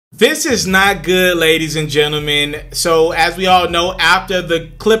This is not good, ladies and gentlemen. So, as we all know, after the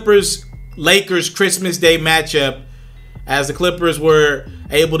Clippers-Lakers Christmas Day matchup, as the Clippers were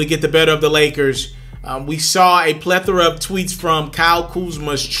able to get the better of the Lakers, we saw a plethora of tweets from Kyle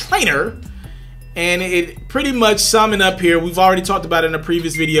Kuzma's trainer, and it pretty much summing up here, we've already talked about it in a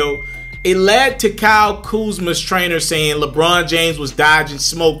previous video, it led to Kyle Kuzma's trainer saying LeBron James was dodging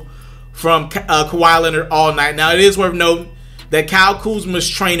smoke from Kawhi Leonard all night. Now, it is worth noting that Kyle Kuzma's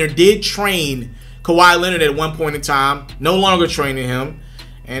trainer did train Kawhi Leonard at one point in time, no longer training him.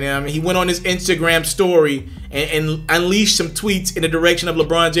 And he went on his Instagram story and unleashed some tweets in the direction of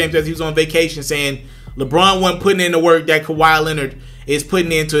LeBron James as he was on vacation, saying LeBron wasn't putting in the work that Kawhi Leonard is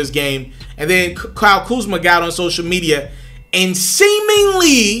putting into his game. And then Kyle Kuzma got on social media and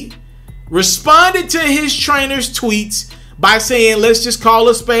seemingly responded to his trainer's tweets by saying, let's just call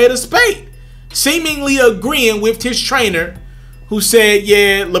a spade, seemingly agreeing with his trainer, who said,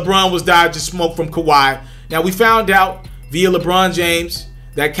 yeah, LeBron was dodging smoke from Kawhi. Now, we found out via LeBron James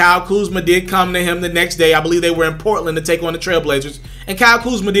that Kyle Kuzma did come to him the next day. I believe they were in Portland to take on the Trailblazers. And Kyle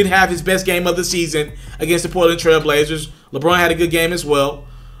Kuzma did have his best game of the season against the Portland Trailblazers. LeBron had a good game as well.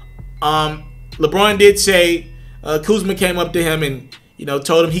 LeBron did say Kuzma came up to him and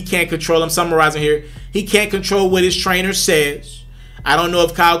told him he can't control. I'm summarizing here. He can't control what his trainer says. I don't know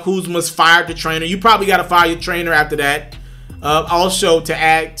if Kyle Kuzma's fired the trainer. You probably got to fire your trainer after that. Also, to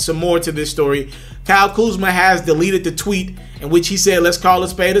add some more to this story, Kyle Kuzma has deleted the tweet in which he said, let's call a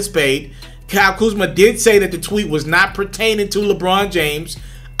spade a spade. Kyle Kuzma did say that the tweet was not pertaining to LeBron James.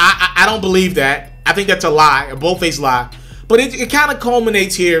 I don't believe that. I think that's a lie, a bold-faced lie. But it kind of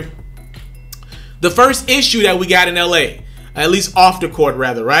culminates here. The first issue that we got in LA, at least off the court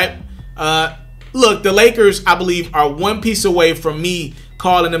rather, right? Look, the Lakers, I believe, are one piece away from me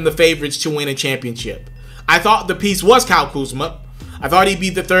calling them the favorites to win a championship. I thought the piece was Kyle Kuzma. I thought he'd be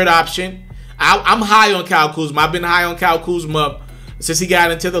the third option. I'm high on Kyle Kuzma. I've been high on Kyle Kuzma since he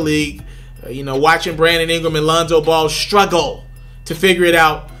got into the league. Watching Brandon Ingram and Lonzo Ball struggle to figure it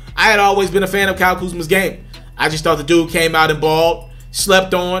out. I had always been a fan of Kyle Kuzma's game. I just thought the dude came out and balled,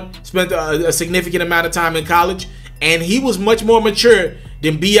 slept on, spent a significant amount of time in college, and he was much more mature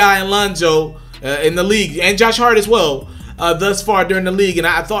than B.I. and Lonzo in the league, and Josh Hart as well. Thus far during the league, and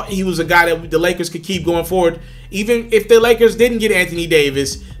I thought he was a guy that the Lakers could keep going forward. Even if the Lakers didn't get Anthony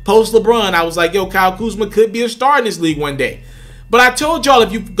Davis, post LeBron, I was like, yo, Kyle Kuzma could be a star in this league one day. But I told y'all,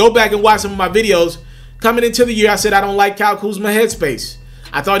 if you go back and watch some of my videos, coming into the year, I said I don't like Kyle Kuzma headspace.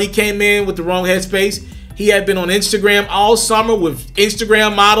 I thought he came in with the wrong headspace. He had been on Instagram all summer with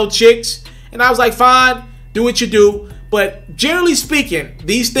Instagram model chicks, and I was like, fine, do what you do. But generally speaking,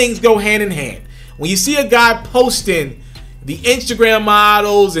 these things go hand in hand. When you see a guy posting the Instagram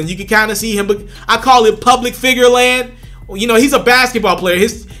models, and you can kind of see him, but I call it public figure land. He's a basketball player.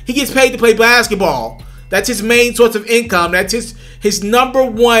 He gets paid to play basketball. That's his main source of income. That's his number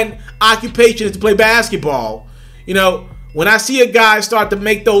one occupation is to play basketball. When I see a guy start to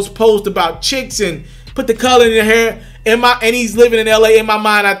make those posts about chicks and put the color in their hair, and he's living in LA, in my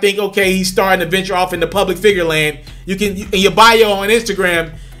mind, I think, okay, he's starting to venture off into public figure land. In your bio on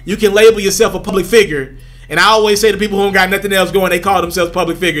Instagram, you can label yourself a public figure. And I always say to people who don't got nothing else going, they call themselves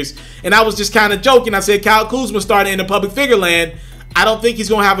public figures. And I was just kind of joking. I said, Kyle Kuzma started in the public figure land. I don't think he's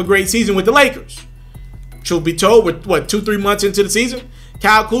going to have a great season with the Lakers. Truth be told, we're, 2-3 months into the season?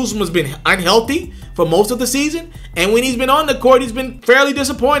 Kyle Kuzma's been unhealthy for most of the season. And when he's been on the court, he's been fairly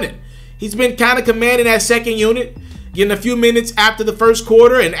disappointing. He's been kind of commanding that second unit, getting a few minutes after the first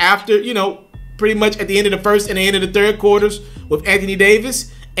quarter and after, pretty much at the end of the first and the end of the third quarters with Anthony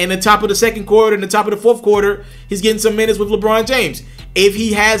Davis. And the top of the second quarter and the top of the fourth quarter, he's getting some minutes with LeBron James. If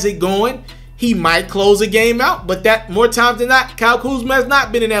he has it going, he might close a game out. But that more times than not, Kyle Kuzma has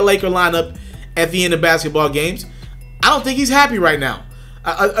not been in that Laker lineup at the end of basketball games. I don't think he's happy right now.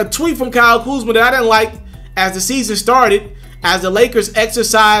 A tweet from Kyle Kuzma that I didn't like as the season started, as the Lakers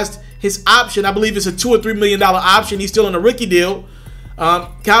exercised his option. I believe it's a $2 or $3 million option. He's still on a rookie deal.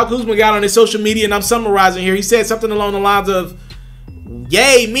 Kyle Kuzma got on his social media, and I'm summarizing here. He said something along the lines of,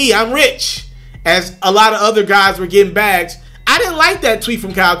 yay, me, I'm rich, as a lot of other guys were getting bags. I didn't like that tweet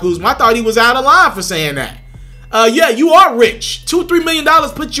from Kyle Kuzma. I thought he was out of line for saying that. Yeah, you are rich. $2-3 million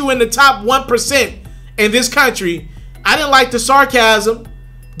put you in the top 1% in this country. I didn't like the sarcasm,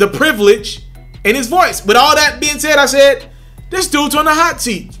 the privilege, and his voice. With all that being said, I said, this dude's on the hot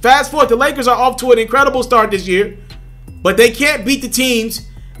seat. Fast forward, the Lakers are off to an incredible start this year, but they can't beat the teams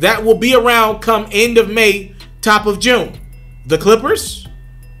that will be around come end of May, top of June. The Clippers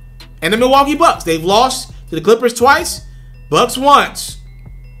and the Milwaukee Bucks. They've lost to the Clippers twice, Bucks once.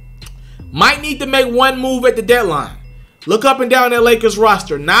 Might need to make one move at the deadline. Look up and down that Lakers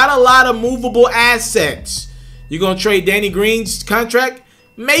roster. Not a lot of movable assets. You're going to trade Danny Green's contract?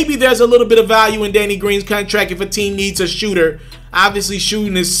 Maybe there's a little bit of value in Danny Green's contract if a team needs a shooter. Obviously,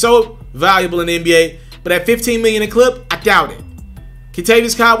 shooting is so valuable in the NBA. But at $15 million a clip, I doubt it.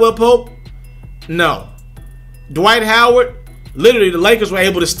 Kentavious Caldwell-Pope? No. Dwight Howard? Literally, the Lakers were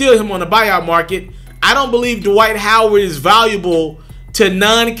able to steal him on the buyout market. I don't believe Dwight Howard is valuable to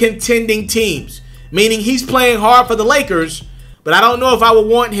non-contending teams. Meaning he's playing hard for the Lakers, but I don't know if I would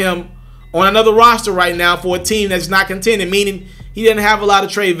want him on another roster right now for a team that's not contending, meaning he didn't have a lot of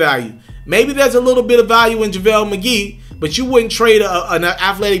trade value. Maybe there's a little bit of value in JaVale McGee, but you wouldn't trade an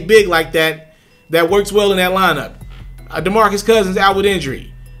athletic big like that works well in that lineup. DeMarcus Cousins out with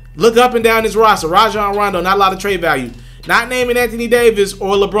injury. Look up and down this roster. Rajon Rondo, not a lot of trade value. Not naming Anthony Davis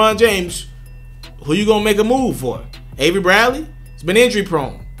or LeBron James. Who you going to make a move for? Avery Bradley? It's been injury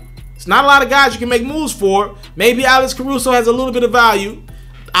prone. It's not a lot of guys you can make moves for. Maybe Alex Caruso has a little bit of value.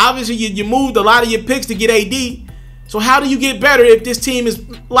 Obviously, you moved a lot of your picks to get AD. So how do you get better if this team is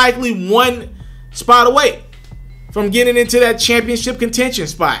likely one spot away from getting into that championship contention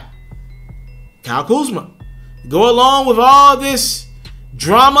spot? Kyle Kuzma. Go along with all this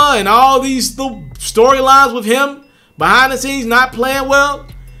drama and all these little storylines with him behind the scenes not playing well.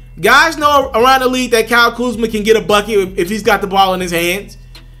 Guys know around the league that Kyle Kuzma can get a bucket if he's got the ball in his hands.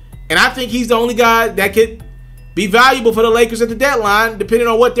 And I think he's the only guy that could be valuable for the Lakers at the deadline, depending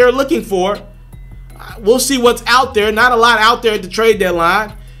on what they're looking for. We'll see what's out there. Not a lot out there at the trade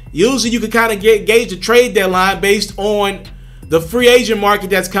deadline. Usually you can kind of gauge the trade deadline based on the free agent market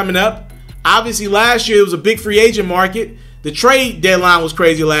that's coming up. Obviously, last year it was a big free agent market. The trade deadline was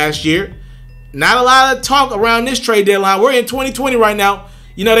crazy last year. Not a lot of talk around this trade deadline. We're in 2020 right now.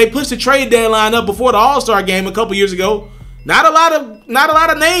 You know, they pushed the trade deadline up before the All-Star game a couple years ago. Not a lot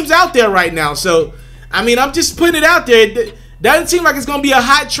of names out there right now. So, I mean, I'm just putting it out there. It doesn't seem like it's going to be a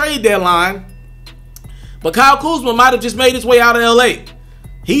hot trade deadline. But Kyle Kuzma might have just made his way out of LA.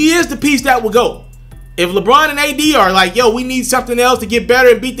 He is the piece that will go. If LeBron and AD are like, yo, we need something else to get better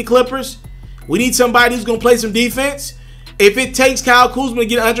and beat the Clippers. We need somebody who's going to play some defense. If it takes Kyle Kuzma to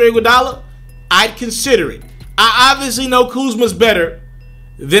get Andre Iguodala, I'd consider it. I obviously know Kuzma's better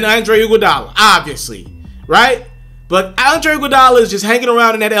than Andre Iguodala, obviously, right? But Andre Iguodala is just hanging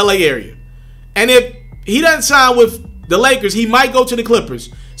around in that LA area. And if he doesn't sign with the Lakers, he might go to the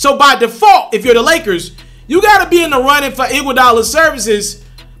Clippers. So by default, if you're the Lakers, you got to be in the running for Iguodala's services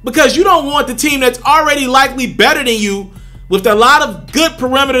because you don't want the team that's already likely better than you with a lot of good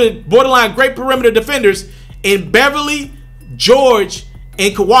perimeter, borderline great perimeter defenders in Beverly, George,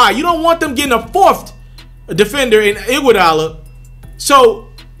 and Kawhi. You don't want them getting a fourth defender in Iguodala. So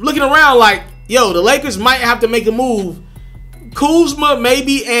looking around like, yo, the Lakers might have to make a move. Kuzma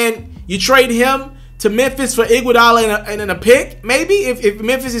maybe, and you trade him to Memphis for Iguodala and a pick, maybe, if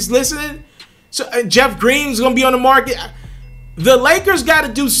Memphis is listening. So Jeff Green's going to be on the market. The Lakers got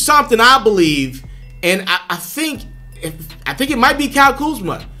to do something, I believe, and I think it might be Kyle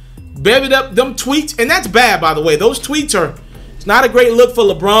Kuzma. Bevied up them tweets, and that's bad, by the way. Those tweets it's not a great look for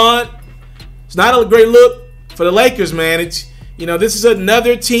LeBron. It's not a great look for the Lakers, man. It's, you know, this is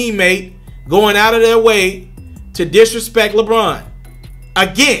another teammate going out of their way to disrespect LeBron.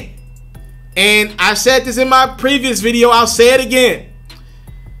 Again, and I said this in my previous video, I'll say it again.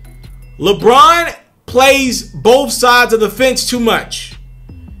 LeBron plays both sides of the fence too much.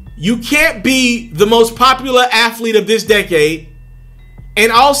 You can't be the most popular athlete of this decade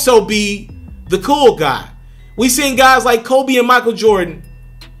and also be the cool guy. We've seen guys like Kobe and Michael Jordan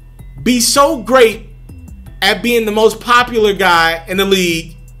be so great at being the most popular guy in the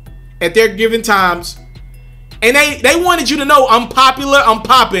league at their given times. And they wanted you to know, I'm popular, I'm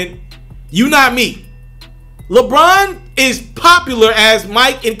popping. You not me. LeBron is popular as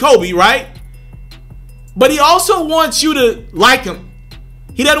Mike and Kobe, right? But he also wants you to like him.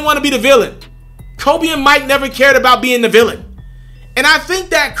 He doesn't want to be the villain. Kobe and Mike never cared about being the villain. And I think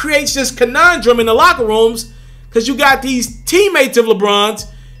that creates this conundrum in the locker rooms because you got these teammates of LeBron's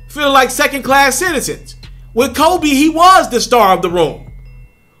feeling like second-class citizens. With Kobe, he was the star of the room.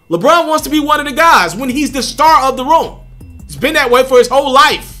 LeBron wants to be one of the guys when he's the star of the room. It's been that way for his whole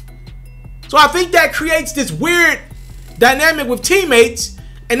life. So I think that creates this weird dynamic with teammates,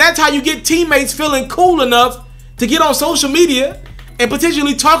 and that's how you get teammates feeling cool enough to get on social media and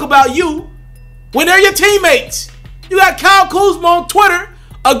potentially talk about you when they're your teammates. You got Kyle Kuzma on Twitter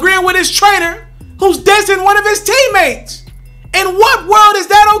agreeing with his trainer who's dissing one of his teammates. In what world is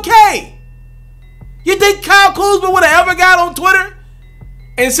that okay? You think Kyle Kuzma would have ever got on Twitter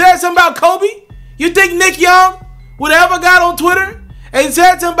and said something about Kobe? You think Nick Young would have ever got on Twitter and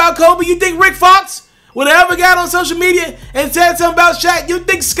said something about Kobe? You think Rick Fox would have ever got on social media and said something about Shaq? You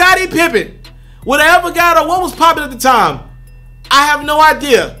think Scottie Pippen would have ever got on what was popular at the time? I have no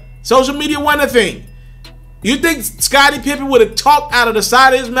idea. Social media wasn't a thing. You think Scottie Pippen would have talked out of the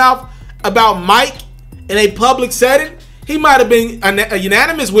side of his mouth about Mike in a public setting? He might have been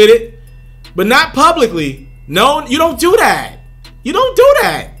unanimous with it, but not publicly. No, you don't do that. You don't do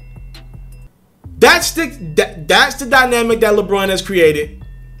that. That's the dynamic that LeBron has created.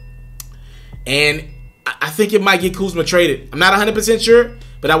 And I think it might get Kuzma traded. I'm not 100% sure,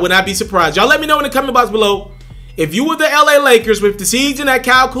 but I would not be surprised. Y'all let me know in the comment box below. If you were the LA Lakers with the season that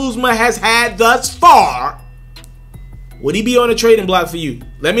Kyle Kuzma has had thus far, would he be on a trading block for you?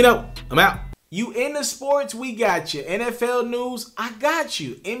 Let me know. I'm out. You into sports, we got you. NFL news, I got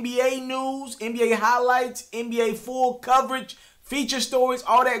you. NBA news, NBA highlights, NBA full coverage, feature stories,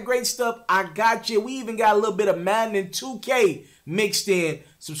 all that great stuff, I got you. We even got a little bit of Madden and 2K mixed in.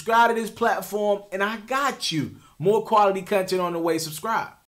 Subscribe to this platform, and I got you. More quality content on the way. Subscribe.